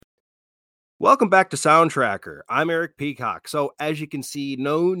Welcome back to Soundtracker. I'm Eric Peacock. So, as you can see,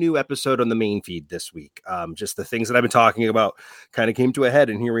 no new episode on the main feed this week. Just the things that I've been talking about kind of came to a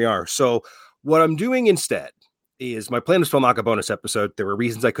head, and here we are. So, what I'm doing instead is my plan is to unlock a bonus episode. There were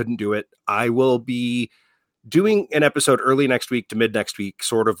reasons I couldn't do it. I will be doing an episode early next week to mid next week.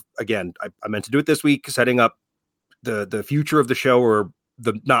 Sort of, again, I meant to do it this week, setting up the future of the show or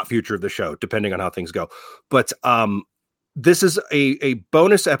the not future of the show, depending on how things go. But this is a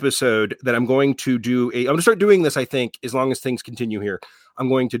bonus episode that I'm going to do. I'm going to start doing this, I think, as long as things continue here. I'm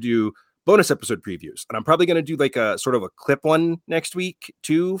going to do bonus episode previews, and I'm probably going to do like a sort of a clip one next week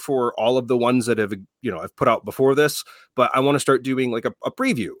too for all of the ones that have, I've put out before this. But I want to start doing like a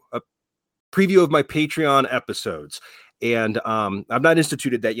preview of my Patreon episodes. And I've not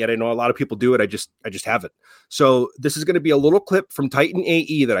instituted that yet. I know a lot of people do it. I just haven't. So this is going to be a little clip from Titan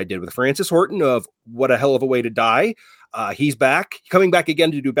AE that I did with Francis Horton of What a Hell of a Way to Die. He's coming back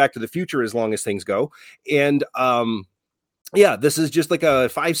again to do Back to the Future as long as things go. And this is just like a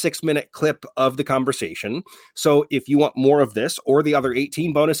 5-6 minute clip of the conversation. So if you want more of this or the other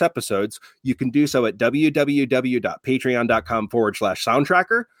 18 bonus episodes, you can do so at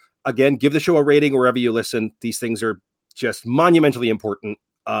www.patreon.com/soundtracker. Again, give the show a rating wherever you listen. These things are just monumentally important.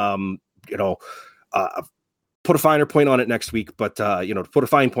 Put a finer point on it next week, but to put a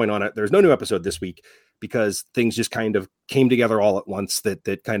fine point on it, there's no new episode this week because things just kind of came together all at once that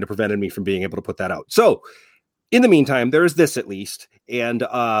kind of prevented me from being able to put that out. So in the meantime, there is this at least. And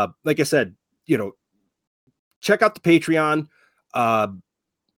like I said, check out the Patreon.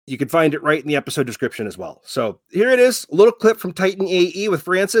 You can find it right in the episode description as well. So here it is, a little clip from Titan AE with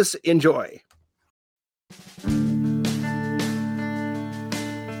Francis. Enjoy.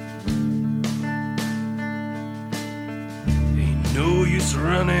 Ain't no use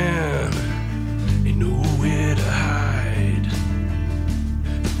running, ain't nowhere to hide.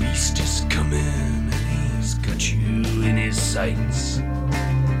 The beast is coming and he's got you in his sights.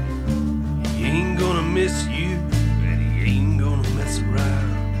 He ain't gonna miss you and he ain't gonna mess around.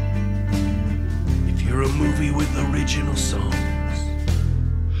 If you're a movie with original songs,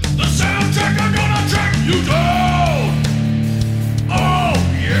 the soundtrack are gonna track you down. Oh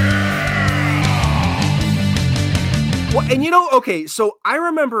yeah. Well, and okay, so I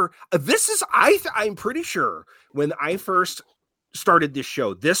remember I'm pretty sure when I first started this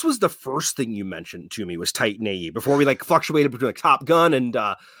show, this was the first thing you mentioned to me was Titan AE before we like fluctuated between like Top Gun and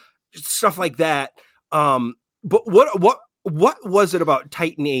stuff like that. But what was it about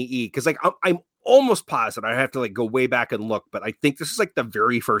Titan AE? Because like I'm almost positive I have to like go way back and look, but I think this is like the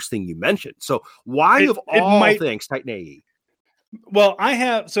very first thing you mentioned. So why of all things Titan AE? Well,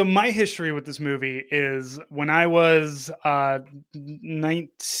 my history with this movie is when I was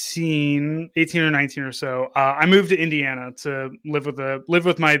 18 or 19 or so, I moved to Indiana to live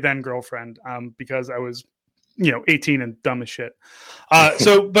with my then girlfriend because I was 18 and dumb as shit.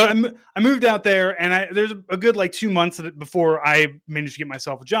 But I moved out there, and there's a good like 2 months before I managed to get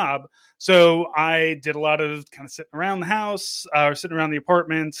myself a job. So I did a lot of kind of sitting around the house or sitting around the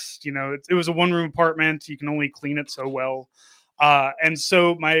apartment. It was a 1-room apartment. You can only clean it so well. And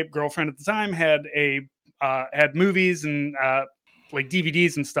so my girlfriend at the time had movies and like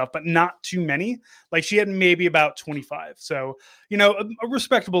DVDs and stuff, but not too many. Like she had maybe about 25. So, a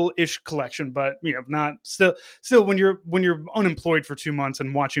respectable-ish collection, but not still when you're unemployed for 2 months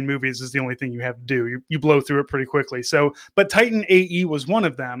and watching movies is the only thing you have to do. You blow through it pretty quickly. So, but Titan AE was one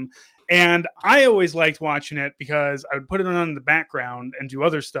of them. And I always liked watching it because I would put it on in the background and do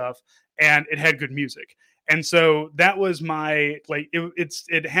other stuff, and it had good music. And so that was my, like, it's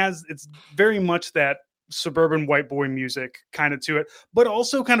very much that suburban white boy music kind of to it, but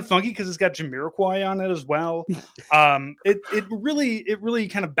also kind of funky because it's got Jamiroquai on it as well. It really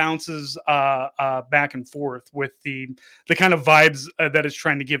kind of bounces back and forth with the kind of vibes that it's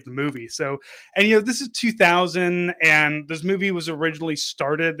trying to give the movie. So, and this is 2000, and this movie was originally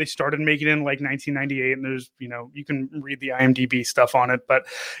they started making it in like 1998, and there's you can read the IMDb stuff on it, but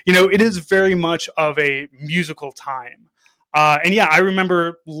it is very much of a musical time. And yeah, I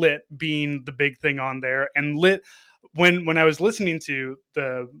remember Lit being the big thing on there. And Lit, when I was listening to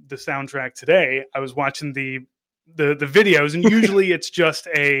the soundtrack today, I was watching the videos, and usually it's just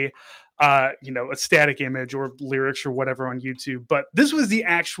a static image or lyrics or whatever on YouTube. But this was the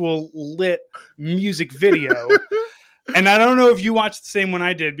actual Lit music video. And I don't know if you watched the same one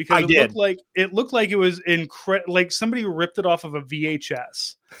I did, because I did. Looked like it was like somebody ripped it off of a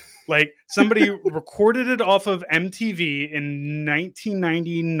VHS. Like somebody recorded it off of MTV in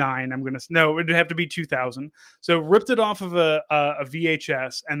 1999. No, it'd have to be 2000. So ripped it off of a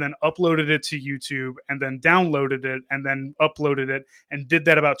VHS and then uploaded it to YouTube and then downloaded it and then uploaded it and did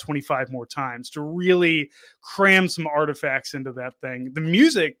that about 25 more times to really cram some artifacts into that thing.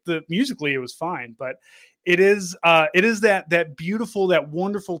 Musically it was fine, but it is that beautiful, that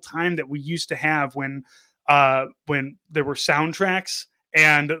wonderful time that we used to have when there were soundtracks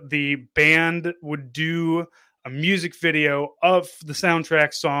and the band would do a music video of the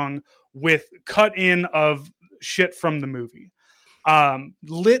soundtrack song with cut in of shit from the movie.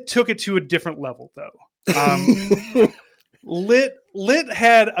 Lit took it to a different level though. Lit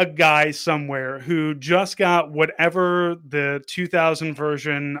had a guy somewhere who just got whatever the 2000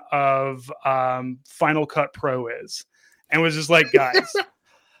 version of Final Cut Pro is, and was just like, guys,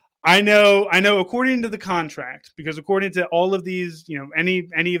 I know, according to the contract, because according to all of these,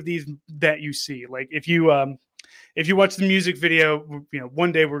 any of these that you see, like if you watch the music video,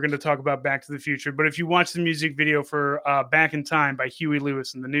 one day we're going to talk about Back to the Future, but if you watch the music video for Back in Time by Huey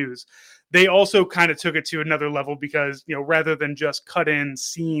Lewis and the News, they also kind of took it to another level because, rather than just cut in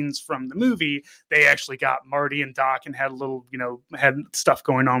scenes from the movie, they actually got Marty and Doc and had a little, had stuff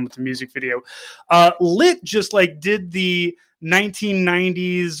going on with the music video. Lit just like did the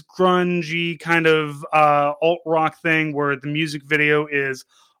 1990s grungy kind of alt rock thing where the music video is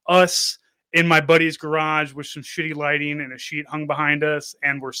us in my buddy's garage with some shitty lighting and a sheet hung behind us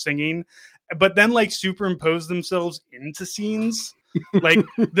and we're singing, but then like superimpose themselves into scenes. Like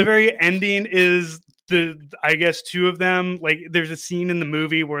the very ending is I guess two of them, like there's a scene in the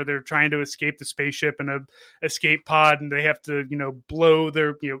movie where they're trying to escape the spaceship in a escape pod and they have to,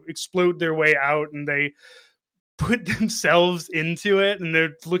 explode their way out and they put themselves into it and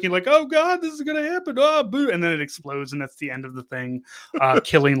they're looking like, oh god, this is gonna happen, oh boo, and then it explodes and that's the end of the thing,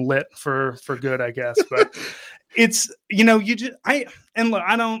 killing Lit for good, I guess. But it's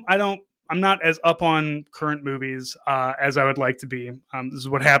I'm not as up on current movies as I would like to be. This is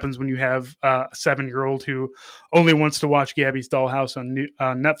what happens when you have a 7-year-old who only wants to watch Gabby's Dollhouse on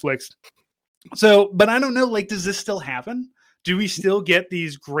Netflix. So, but I don't know, like, does this still happen? Do we still get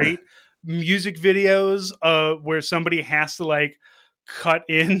these great music videos where somebody has to like cut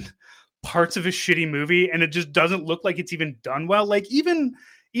in parts of a shitty movie and it just doesn't look like it's even done well? Like even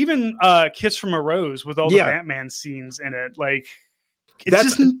Kiss from a Rose with all the Batman scenes in it, like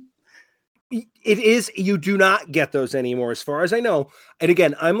it is, you do not get those anymore as far as I know. And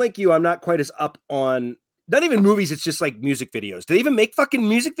again, I'm like you, I'm not quite as up on not even movies, it's just like music videos. Do they even make fucking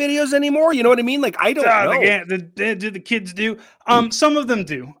music videos anymore? You know what I mean? Like, I don't know. Do the kids do? Some of them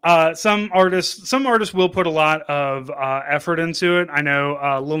do. Some artists will put a lot of effort into it. I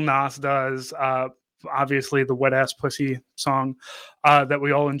know Lil Nas does. Obviously, the Wet Ass Pussy song that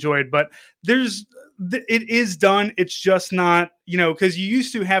we all enjoyed. But it is done. It's just not, because you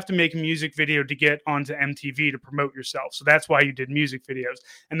used to have to make a music video to get onto MTV to promote yourself. So that's why you did music videos.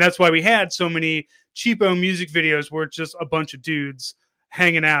 And that's why we had so many cheapo music videos where it's just a bunch of dudes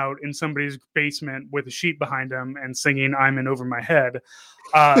hanging out in somebody's basement with a sheet behind them and singing I'm in Over My Head.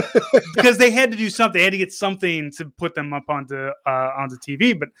 Because they had to do something. They had to get something to put them up onto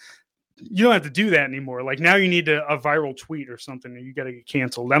TV. But you don't have to do that anymore. Like now you need a viral tweet or something and you got to get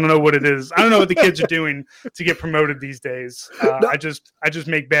canceled. I don't know what it is. I don't know what the kids are doing to get promoted these days. I just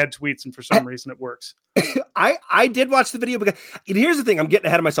make bad tweets and for some reason it works. I did watch the video because here's the thing. I'm getting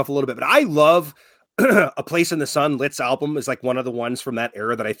ahead of myself a little bit, but I love A Place in the Sun. Lit's album is like one of the ones from that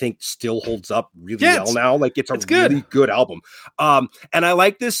era that I think still holds up really well now. Like it's really good album. And I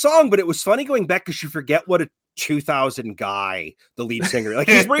like this song, but it was funny going back because you forget what a 2000 guy, the lead singer, like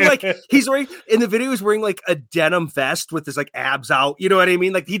he's wearing in the video, he's wearing like a denim vest with his like abs out. You know what I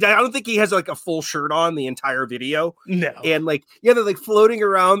mean? Like I don't think he has like a full shirt on the entire video. No. And like, they're like floating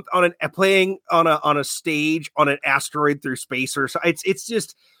around playing on a stage on an asteroid through space or so. It's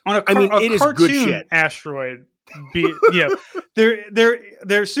just, it is good shit. Asteroid.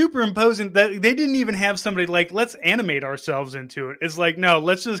 They're superimposing that. They didn't even have somebody like, let's animate ourselves into it. It's like, no,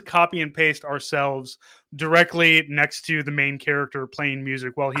 let's just copy and paste ourselves directly next to the main character playing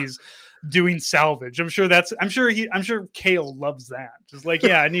music while he's doing salvage. I'm sure Kale loves that. Just like,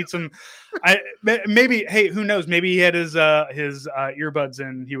 I need some. Maybe, hey, who knows? Maybe he had his earbuds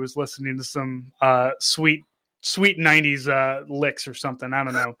in. He was listening to some sweet 90s licks or something. I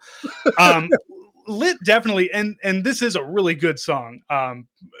don't know. Lit definitely, and this is a really good song. And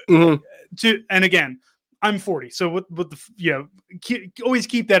again, I'm 40, so with the always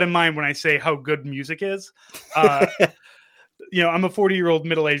keep that in mind when I say how good music is. I'm a 40-year-old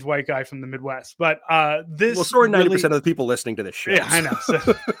middle-aged white guy from the Midwest, but this. Well, so are 90% of the people listening to this show. Yeah, I know. So.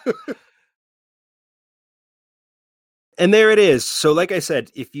 And there it is. So like I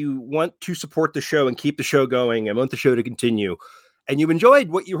said, if you want to support the show and keep the show going and want the show to continue, and you enjoyed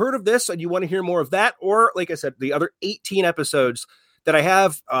what you heard of this and you want to hear more of that, or like I said, the other 18 episodes that I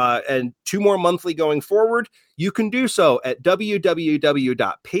have and 2 more monthly going forward, you can do so at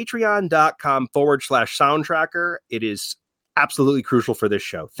www.patreon.com/soundtracker. It is absolutely crucial for this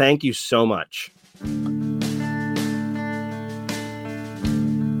show. Thank you so much.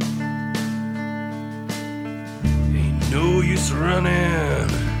 No use running,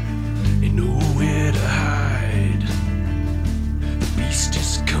 ain't nowhere to hide. The beast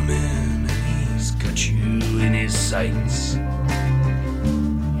is coming and he's got you in his sights.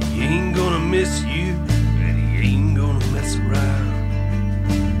 He ain't gonna miss you and he ain't gonna mess around.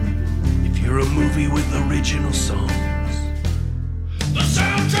 If you're a movie with original songs, the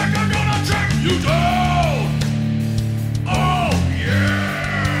soundtrack are gonna track you down.